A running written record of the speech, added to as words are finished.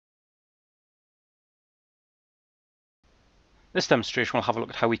This demonstration will have a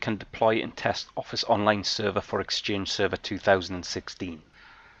look at how we can deploy and test Office Online Server for Exchange Server 2016.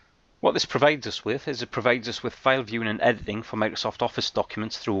 What this provides us with is it provides us with file viewing and editing for Microsoft Office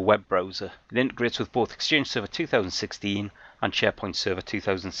documents through a web browser. It integrates with both Exchange Server 2016 and SharePoint Server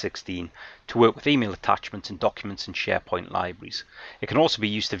 2016 to work with email attachments and documents in SharePoint libraries. It can also be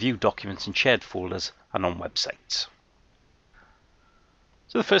used to view documents in shared folders and on websites.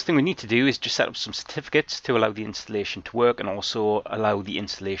 So the first thing we need to do is just set up some certificates to allow the installation to work and also allow the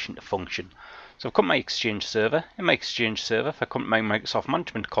installation to function. So I've come to my Exchange server. In my Exchange server, if I come to my Microsoft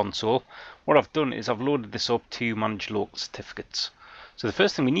Management Console, what I've done is I've loaded this up to manage local certificates. So the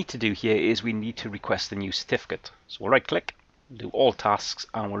first thing we need to do here is we need to request a new certificate. So we'll right click, do all tasks,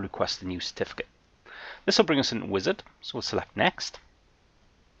 and we'll request a new certificate. This will bring us into Wizard, so we'll select Next.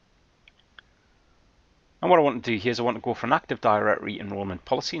 And what I want to do here is I want to go for an Active Directory enrollment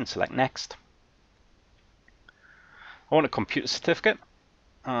policy and select Next. I want a computer certificate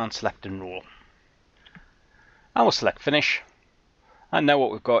and select Enroll. And we'll select Finish. And now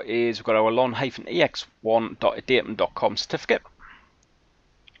what we've got is we've got our lon-ex1.datum.com certificate.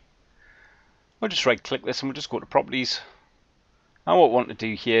 We'll just right click this and we'll just go to Properties. And what we want to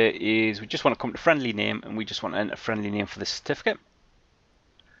do here is we just want to come to Friendly Name and we just want to enter a friendly name for this certificate.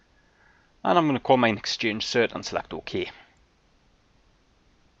 And I'm going to call mine Exchange Cert and select OK.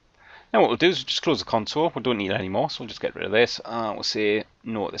 Now what we'll do is we'll just close the console. We don't need it anymore, so we'll just get rid of this. And we'll say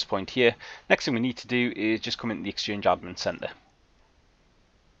no at this point here. Next thing we need to do is just come into the Exchange Admin Center.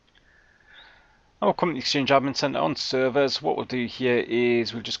 And we'll come to the Exchange Admin Center on Servers. What we'll do here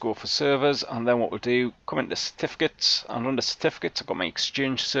is we'll just go for Servers, and then what we'll do, come into Certificates, and under Certificates I've got my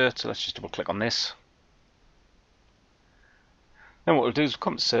Exchange Cert, so let's just double click on this. Then what we'll do is we'll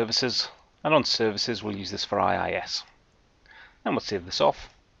come to Services, and on Services we'll use this for IIS. Then we'll save this off,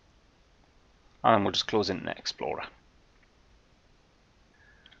 and then we'll just close Internet Explorer.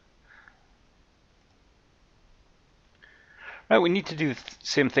 Right, we need to do the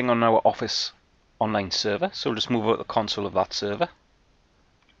same thing on our Office Online server, so we'll just move over to the console of that server.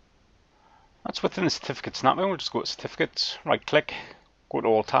 That's within the certificate snapper. We'll just go to Certificates, right click, go to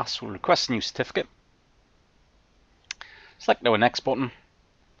All Tasks, we'll request a new certificate. Select our Next button.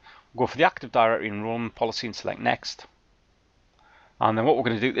 We'll go for the Active Directory enrollment policy and select Next. And then what we're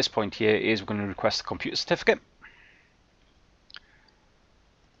going to do at this point here is we're going to request a computer certificate.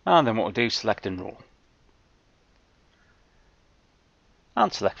 And then what we'll do is select Enroll.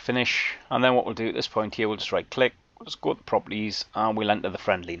 And select Finish. And then what we'll do at this point here, we'll just right click, we'll just go to Properties, and we'll enter the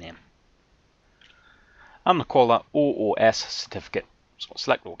friendly name. I'm going to call that OOS certificate. So we'll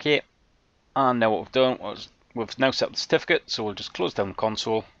select OK. And now what we've done was we've now set up the certificate, so we'll just close down the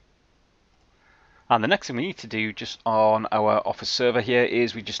console. And the next thing we need to do just on our Office server here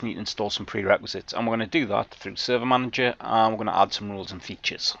is we just need to install some prerequisites. And we're going to do that through Server Manager, and we're going to add some rules and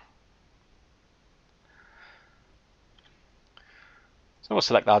features. So we'll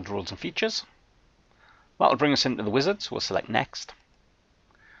select Add Rules and Features. That'll bring us into the wizard, so we'll select Next.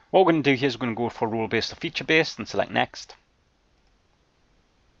 What we're going to do here is we're going to go for rule-based or feature-based and select Next.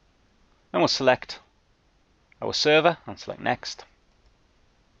 Then we'll select our server and select Next.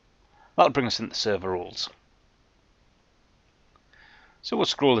 That'll bring us into server roles. So we'll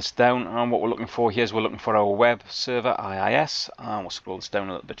scroll this down, and what we're looking for here is we're looking for our web server IIS, and we'll scroll this down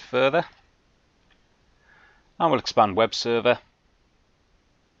a little bit further. And we'll expand web server.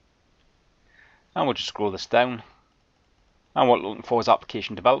 And we'll just scroll this down. And what we're looking for is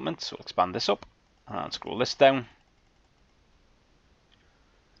application development, so we'll expand this up and scroll this down.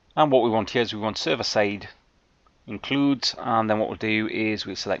 And what we want here is we want server side includes, and then what we'll do is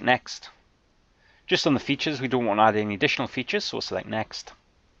we'll select Next. Just on the features, we don't want to add any additional features, so we'll select Next.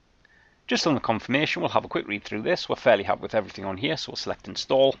 Just on the confirmation, we'll have a quick read through this. We're fairly happy with everything on here, so we'll select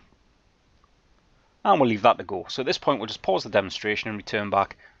Install. And we'll leave that to go. So at this point, we'll just pause the demonstration and return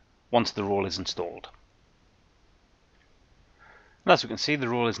back once the role is installed. And as we can see, the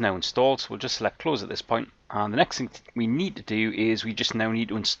role is now installed, so we'll just select Close at this point. And the next thing we need to do is we just now need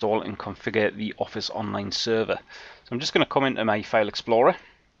to install and configure the Office Online server. So I'm just going to come into my File Explorer.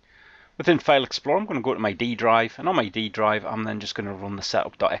 Within File Explorer, I'm going to go to my D drive, and on my D drive, I'm then just going to run the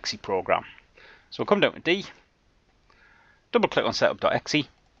setup.exe program. So we'll come down to D, double click on setup.exe.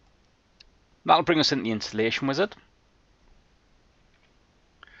 That'll bring us into the installation wizard.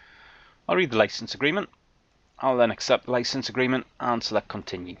 I'll read the license agreement. I'll then accept the license agreement and select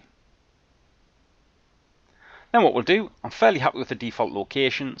Continue. Then what we'll do, I'm fairly happy with the default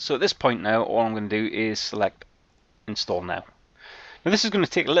location, so at this point now all I'm going to do is select Install Now. Now this is going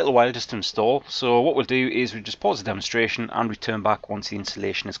to take a little while just to install, so what we'll do is we'll just pause the demonstration and return back once the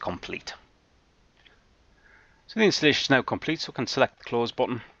installation is complete. So the installation is now complete, so we can select the close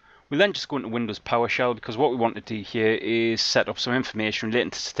button. We'll then just go into Windows PowerShell, because what we want to do here is set up some information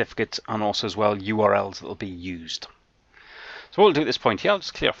relating to certificates and also as well URLs that will be used. So what we'll do at this point here, I'll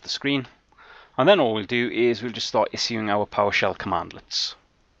just clear off the screen, and then all we'll do is we'll just start issuing our PowerShell commandlets.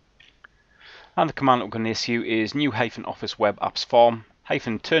 And the command that we're going to issue is new -office web apps form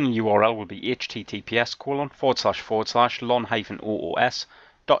internal URL will be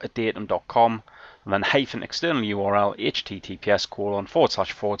https://lon-oos.adatum.com, and then external URL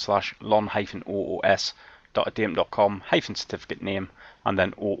https://lon-oos.adatum.com certificate name and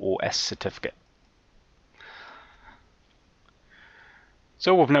then OOS certificate.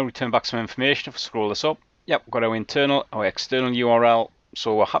 So we've now returned back some information. If we scroll this up, yep, we've got our internal, our external URL,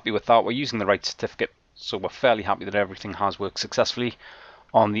 so we're happy with that. We're using the right certificate, so we're fairly happy that everything has worked successfully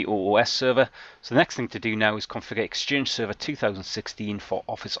on the OOS server. So the next thing to do now is configure Exchange Server 2016 for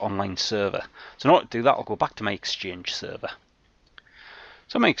Office Online Server. So in order to do that, I'll go back to my Exchange server.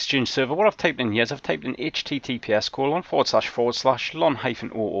 So my Exchange server, what I've typed in here is I've typed in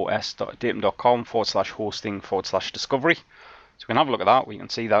https://lon-oos.adatum.com/hosting/discovery. So we can have a look at that. We can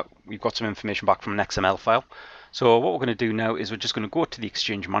see that we've got some information back from an XML file. So what we're going to do now is we're just going to go to the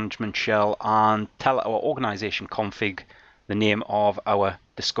Exchange Management Shell and tell our organization config the name of our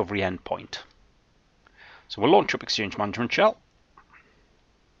discovery endpoint. So we'll launch up Exchange Management Shell.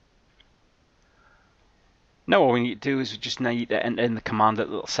 Now what we need to do is we just need to enter in the command that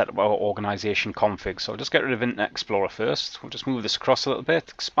will set up our organization config. So I'll just get rid of Internet Explorer first. We'll just move this across a little bit,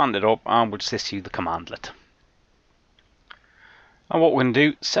 expand it up, and we'll just issue the commandlet. And what we're going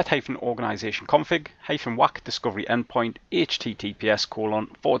to do, set -organization config -whack discovery endpoint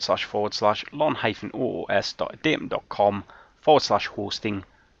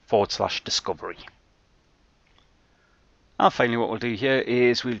https://lon-oos.adatum.com/hosting/discovery. And finally what we'll do here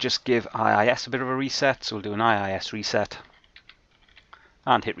is we'll just give IIS a bit of a reset. So we'll do an IIS reset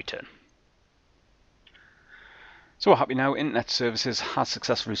and hit return. So we're happy now, Internet Services has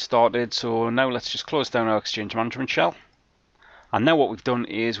successfully started. So now let's just close down our Exchange Management Shell. And now what we've done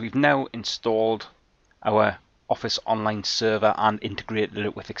is we've now installed our Office Online Server and integrated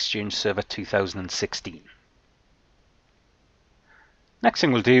it with Exchange Server 2016. Next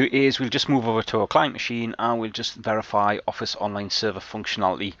thing we'll do is we'll just move over to our client machine and we'll just verify Office Online Server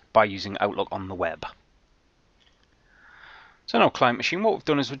functionality by using Outlook on the web. So now client machine, what we've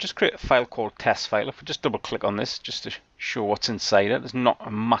done is we've just created a file called test file. If we just double click on this just to show what's inside it, there's not a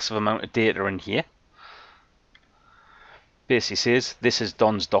massive amount of data in here. Basically says this is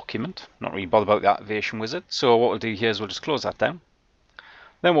Don's document, not really bothered about the activation wizard. So what we'll do here is we'll just close that down.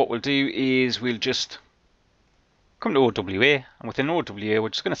 Then what we'll do is we'll just come to OWA, and within OWA we're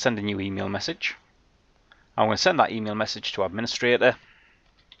just going to send a new email message. I'm going to send that email message to administrator.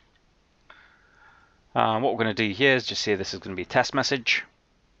 And what we're going to do here is just say this is going to be a test message.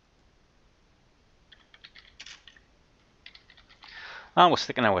 And we'll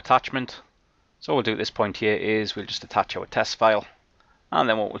stick in our attachment. So what we'll do at this point here is we'll just attach our test file, and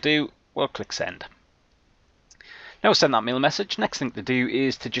then what we'll do, we'll click send. Now we'll send that mail message. Next thing to do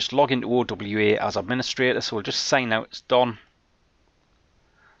is to just log into OWA as administrator. So we'll just sign out as Don,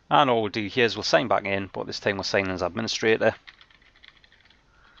 and all we'll do here is we'll sign back in, but this time we'll sign in as administrator.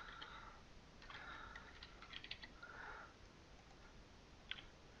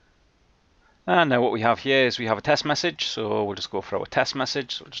 And now what we have here is we have a test message, so we'll just go for our test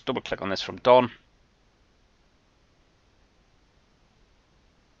message. So we'll just double click on this from Don.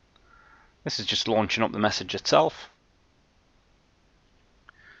 This is just launching up the message itself.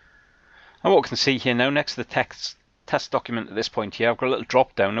 And what we can see here now, next to the test document at this point here, I've got a little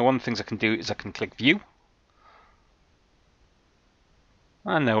drop down. Now one of the things I can do is I can click view.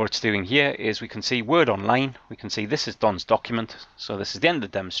 And now what it's doing here is we can see Word Online. We can see this is Don's document. So this is the end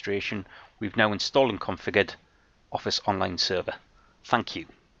of the demonstration. We've now installed and configured Office Online Server. Thank you.